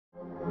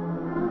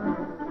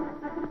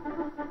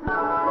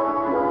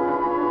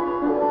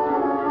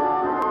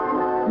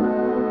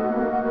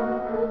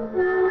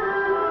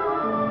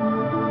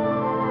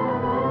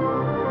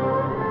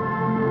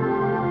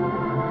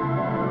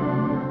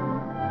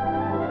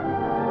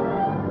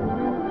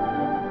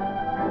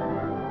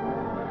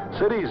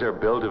Cities are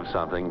built of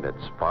something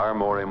that's far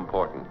more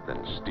important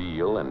than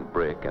steel and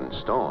brick and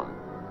stone.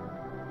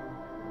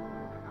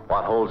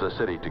 What holds a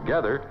city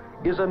together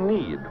is a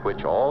need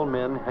which all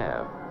men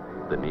have,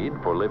 the need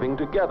for living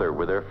together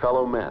with their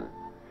fellow men,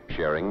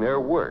 sharing their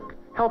work,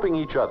 helping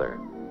each other,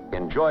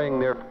 enjoying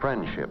their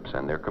friendships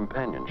and their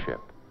companionship.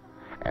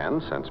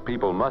 And since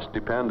people must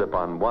depend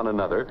upon one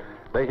another,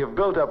 they have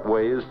built up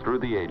ways through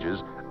the ages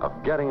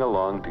of getting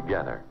along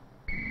together.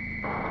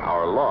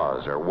 Our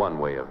laws are one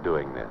way of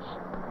doing this.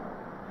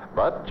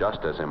 But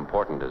just as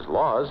important as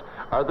laws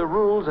are the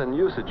rules and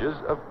usages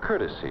of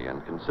courtesy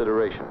and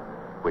consideration,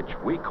 which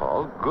we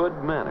call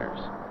good manners.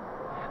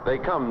 They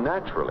come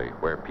naturally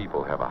where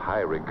people have a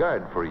high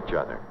regard for each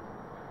other.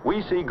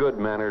 We see good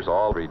manners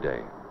every day,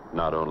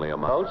 not only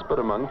among adults, but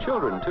among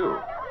children, too.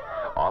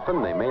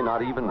 Often they may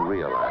not even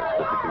realize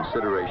that the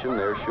consideration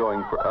they're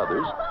showing for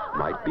others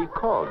might be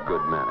called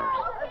good manners.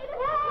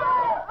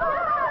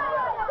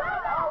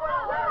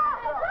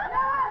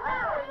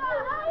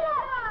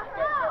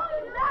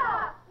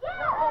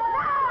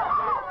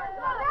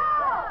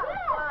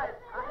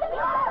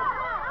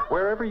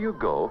 Wherever you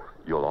go,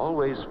 you'll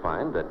always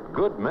find that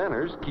good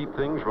manners keep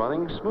things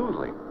running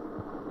smoothly.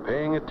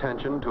 Paying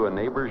attention to a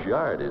neighbor's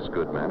yard is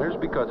good manners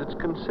because it's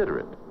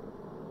considerate.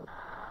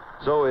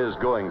 So is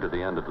going to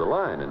the end of the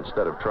line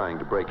instead of trying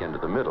to break into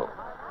the middle.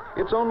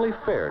 It's only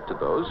fair to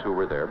those who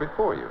were there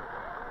before you.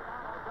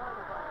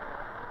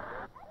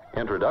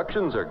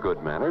 Introductions are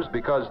good manners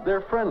because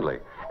they're friendly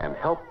and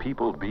help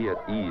people be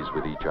at ease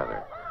with each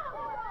other.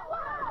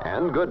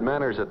 And good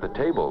manners at the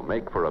table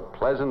make for a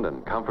pleasant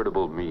and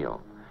comfortable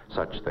meal.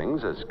 Such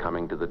things as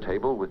coming to the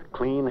table with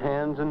clean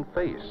hands and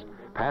face,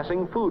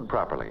 passing food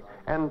properly,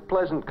 and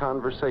pleasant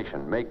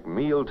conversation make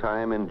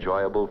mealtime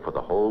enjoyable for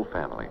the whole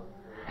family.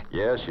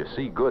 Yes, you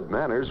see good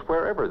manners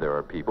wherever there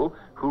are people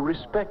who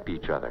respect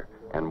each other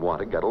and want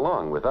to get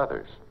along with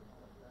others.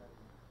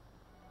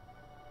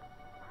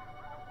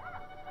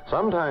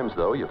 Sometimes,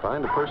 though, you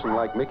find a person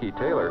like Mickey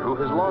Taylor who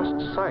has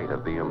lost sight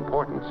of the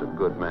importance of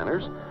good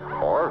manners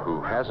or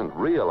who hasn't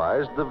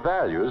realized the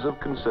values of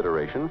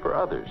consideration for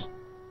others.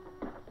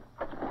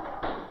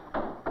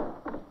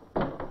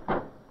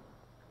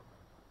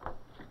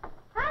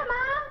 Hi,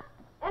 Mom.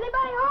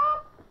 Anybody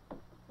home?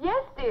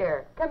 Yes,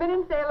 dear. Come in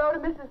and say hello to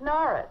Mrs.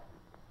 Norris.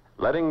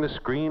 Letting the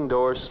screen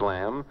door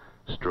slam,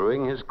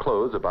 strewing his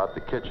clothes about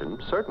the kitchen,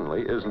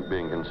 certainly isn't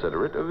being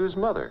considerate of his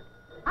mother.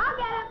 I'll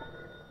get him.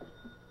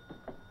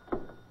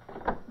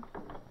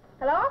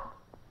 Hello?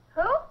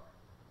 Who?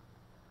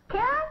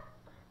 Karen?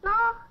 No,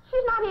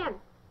 she's not in.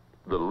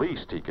 The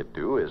least he could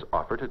do is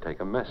offer to take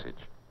a message.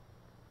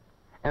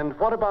 And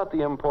what about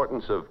the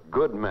importance of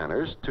good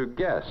manners to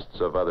guests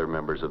of other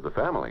members of the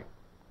family?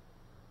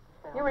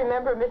 You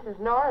remember Mrs.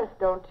 Norris,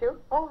 don't you?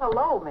 Oh,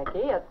 hello,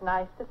 Mickey. It's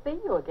nice to see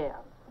you again.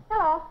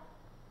 Hello.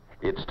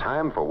 It's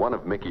time for one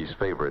of Mickey's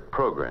favorite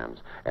programs,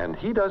 and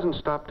he doesn't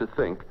stop to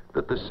think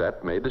that the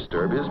set may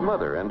disturb his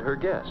mother and her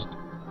guest.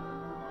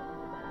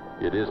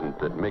 It isn't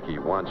that Mickey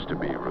wants to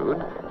be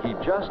rude. He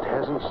just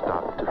hasn't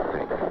stopped to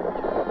think.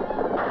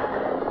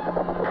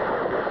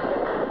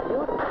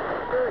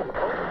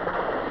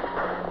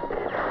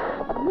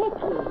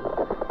 Mickey.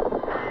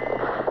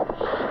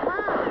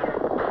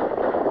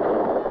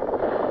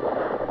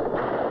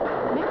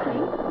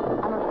 Mickey,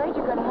 I'm afraid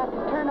you're going to have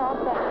to turn off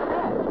that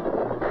set.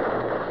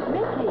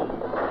 Mickey.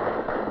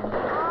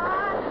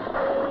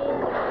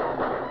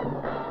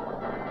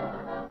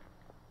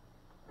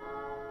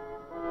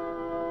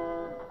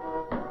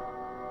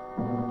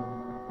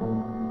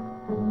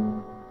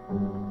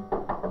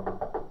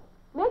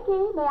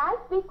 Mickey, may I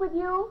speak with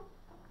you?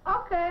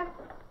 Okay.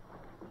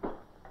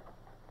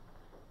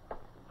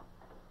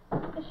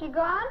 Is she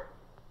gone?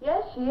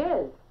 Yes, she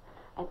is.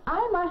 And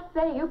I must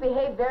say you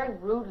behaved very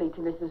rudely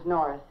to Mrs.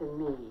 Norris and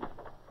me.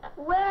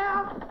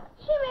 Well,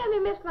 she made me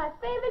miss my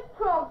favorite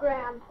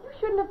program. You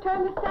shouldn't have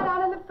turned the set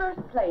on in the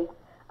first place.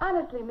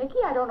 Honestly, Mickey,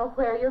 I don't know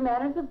where your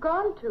manners have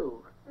gone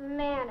to.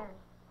 Manners.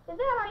 Is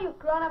that all you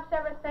grown-ups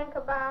ever think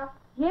about?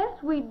 Yes,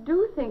 we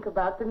do think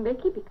about them,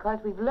 Mickey, because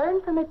we've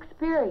learned from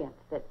experience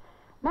that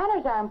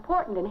manners are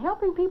important in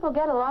helping people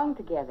get along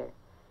together.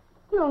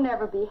 You'll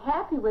never be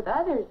happy with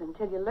others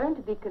until you learn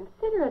to be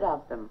considerate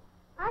of them.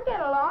 I get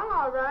along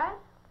all right.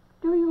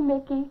 Do you,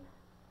 Mickey?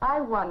 I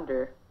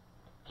wonder.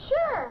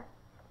 Sure.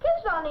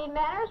 Kids don't need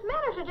manners.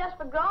 Manners are just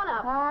for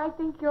grown-ups. I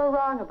think you're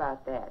wrong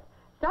about that.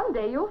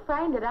 Someday you'll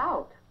find it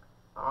out.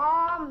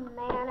 Oh,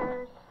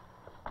 manners.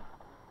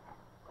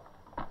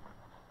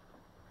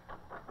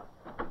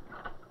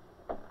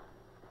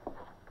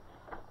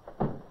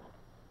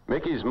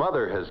 Mickey's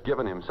mother has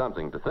given him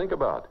something to think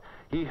about.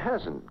 He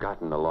hasn't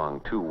gotten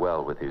along too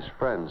well with his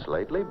friends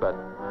lately, but...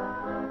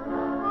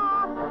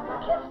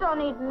 Kids don't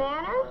need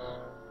manners.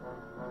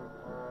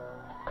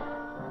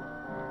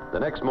 The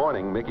next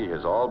morning, Mickey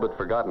has all but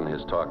forgotten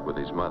his talk with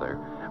his mother,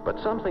 but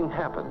something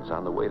happens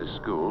on the way to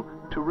school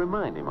to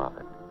remind him of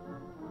it.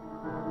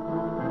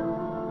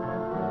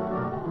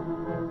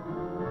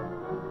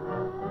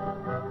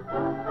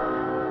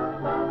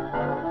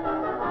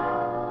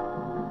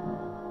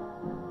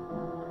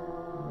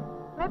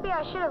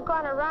 I should have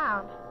gone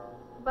around.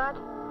 But,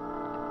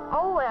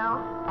 oh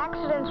well,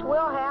 accidents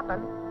will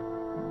happen.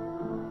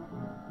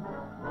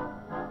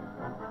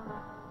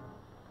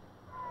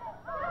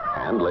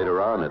 And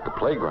later on at the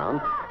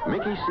playground,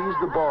 Mickey sees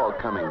the ball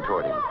coming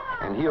toward him,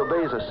 and he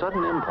obeys a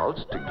sudden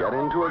impulse to get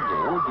into a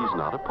game he's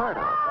not a part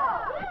of.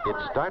 It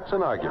starts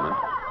an argument,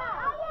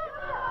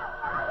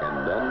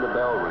 and then the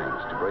bell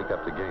rings to break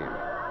up the game.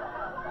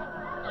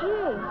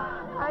 Gee,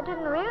 I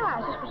didn't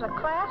realize this was a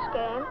class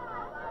game.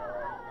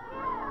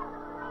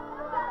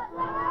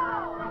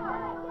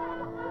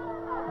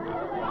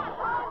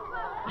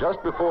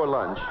 Just before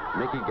lunch,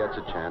 Mickey gets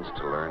a chance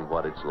to learn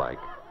what it's like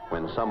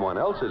when someone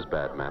else's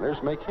bad manners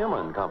make him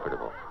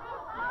uncomfortable.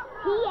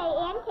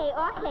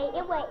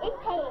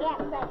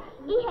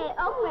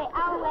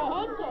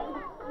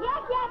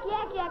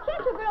 Yak.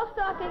 Can't you girls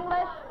talk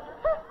English?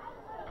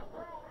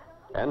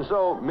 And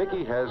so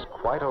Mickey has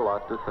quite a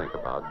lot to think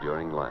about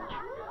during lunch,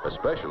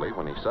 especially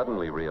when he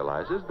suddenly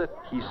realizes that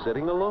he's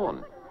sitting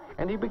alone,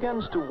 and he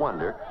begins to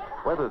wonder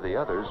whether the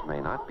others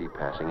may not be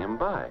passing him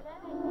by.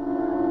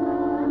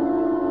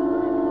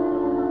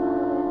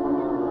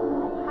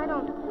 I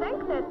don't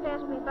think they'd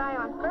pass me by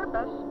on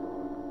purpose.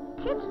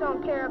 Kids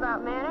don't care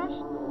about manners.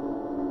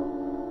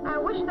 I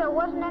wish there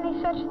wasn't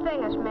any such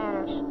thing as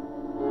manners.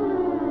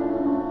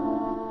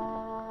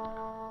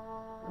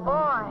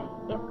 Boy,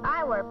 if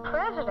I were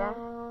president,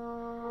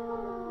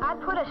 I'd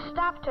put a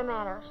stop to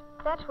manners.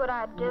 That's what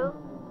I'd do.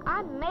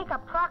 I'd make a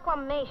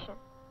proclamation.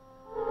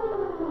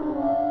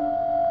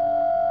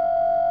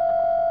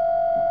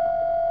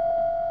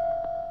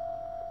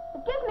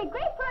 It gives me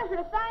great pleasure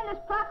to sign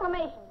this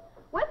proclamation.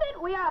 With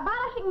it, we are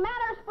abolishing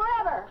manners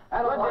forever.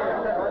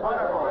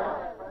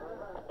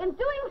 In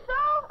doing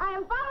so, I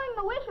am following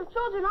the wish of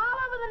children all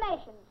over the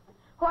nations,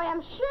 who I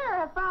am sure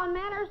have found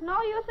manners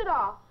no use at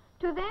all,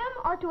 to them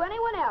or to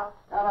anyone else.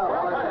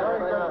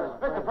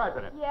 Mr.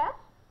 President. Yes?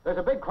 There's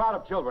a big crowd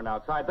of children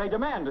outside. They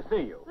demand to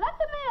see you. Let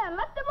them in.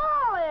 Let them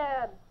all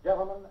in.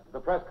 Gentlemen, the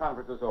press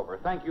conference is over.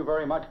 Thank you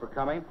very much for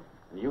coming.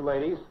 And you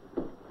ladies.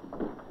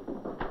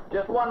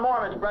 Just one more,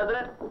 Mr.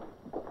 President.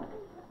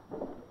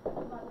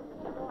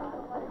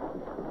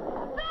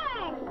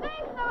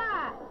 Thanks a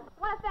lot.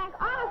 I want to thank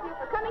all of you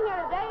for coming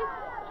here today.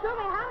 Show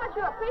me how much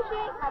you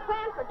appreciate my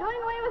plan for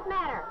doing away with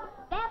manners.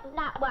 That's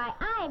not why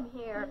I'm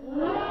here.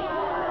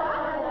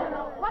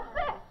 What's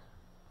this?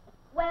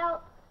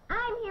 Well,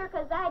 I'm here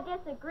because I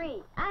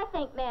disagree. I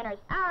think manners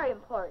are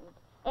important.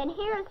 And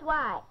here's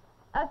why.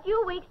 A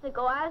few weeks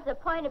ago, I was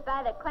appointed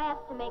by the class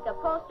to make a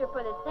poster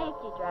for the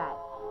safety drive.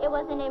 It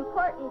was an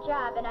important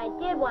job, and I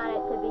did want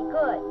it to be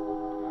good.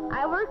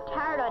 I worked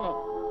hard on it.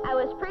 I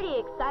was pretty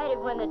excited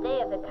when the day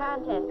of the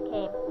contest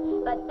came.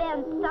 But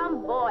then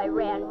some boy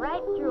ran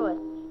right through us.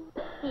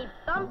 He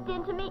bumped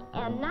into me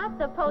and knocked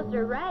the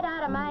poster right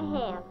out of my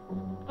hand.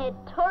 It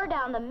tore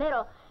down the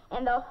middle,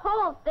 and the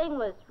whole thing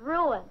was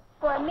ruined.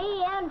 For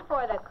me and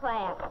for the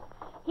class.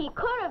 He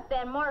could have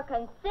been more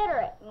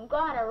considerate and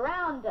gone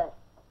around us.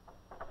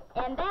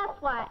 And that's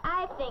why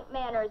I think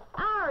manners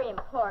are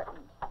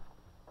important.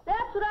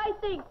 That's what I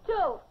think,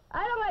 too.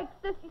 I don't like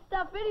sissy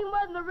stuff any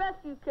more than the rest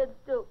of you kids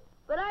do.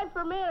 But I'm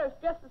for manners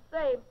just the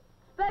same,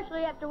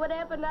 especially after what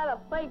happened on a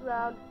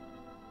playground.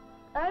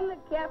 I'm the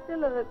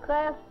captain of the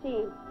class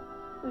team.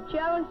 We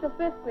challenged the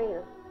fifth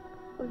graders.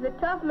 It was a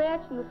tough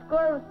match, and the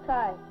score was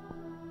tied.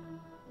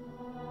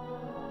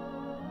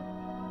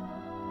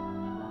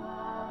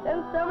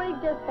 Then somebody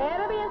just had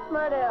to be a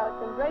smart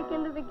aleck and break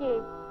into the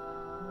game.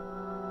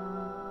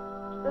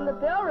 Then the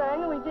bell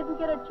rang and we didn't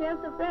get a chance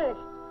to finish.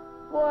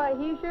 Boy,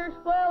 he sure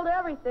spoiled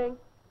everything.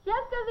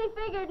 Just because he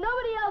figured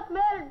nobody else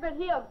mattered but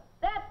him.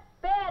 That's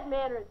bad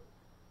manners.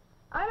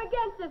 I'm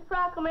against this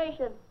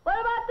proclamation. What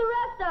about the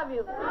rest of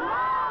you? Let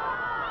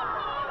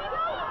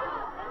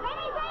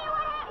me tell you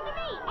what happened to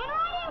me, and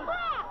right in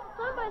class.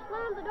 Somebody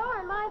slammed the door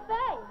in my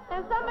face.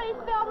 And somebody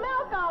spilled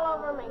milk all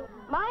over me.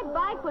 My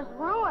bike was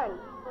ruined.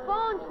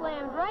 Phone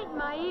slammed right in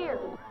my ear.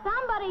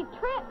 Somebody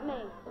tripped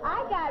me.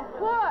 I got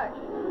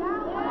pushed.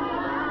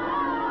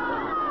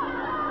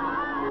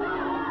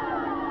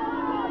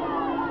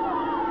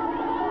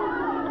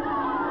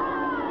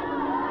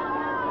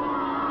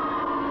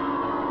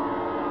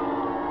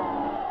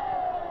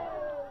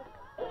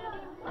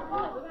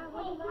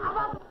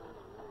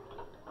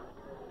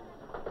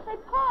 Say,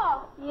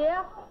 Paul.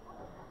 Yeah?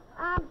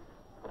 I'm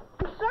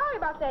sorry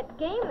about that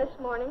game this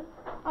morning.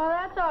 Oh,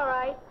 that's all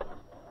right.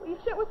 Will you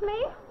sit with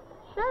me?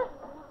 Sure.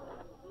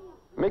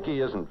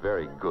 Mickey isn't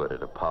very good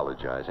at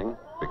apologizing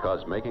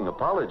because making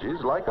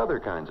apologies, like other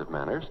kinds of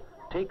manners,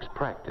 takes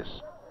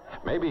practice.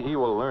 Maybe he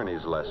will learn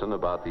his lesson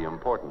about the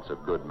importance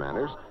of good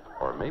manners,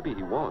 or maybe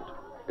he won't.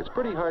 It's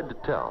pretty hard to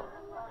tell.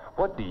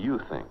 What do you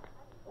think?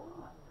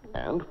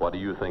 And what do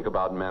you think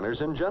about manners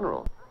in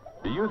general?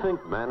 Do you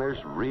think manners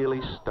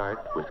really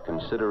start with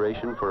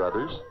consideration for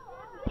others?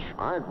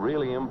 Aren't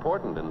really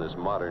important in this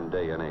modern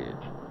day and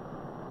age?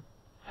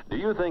 Do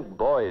you think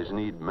boys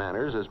need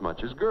manners as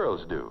much as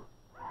girls do?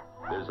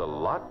 There's a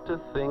lot to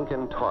think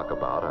and talk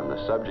about on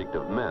the subject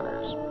of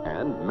manners,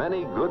 and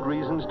many good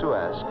reasons to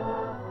ask,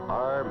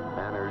 Are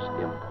manners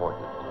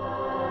important?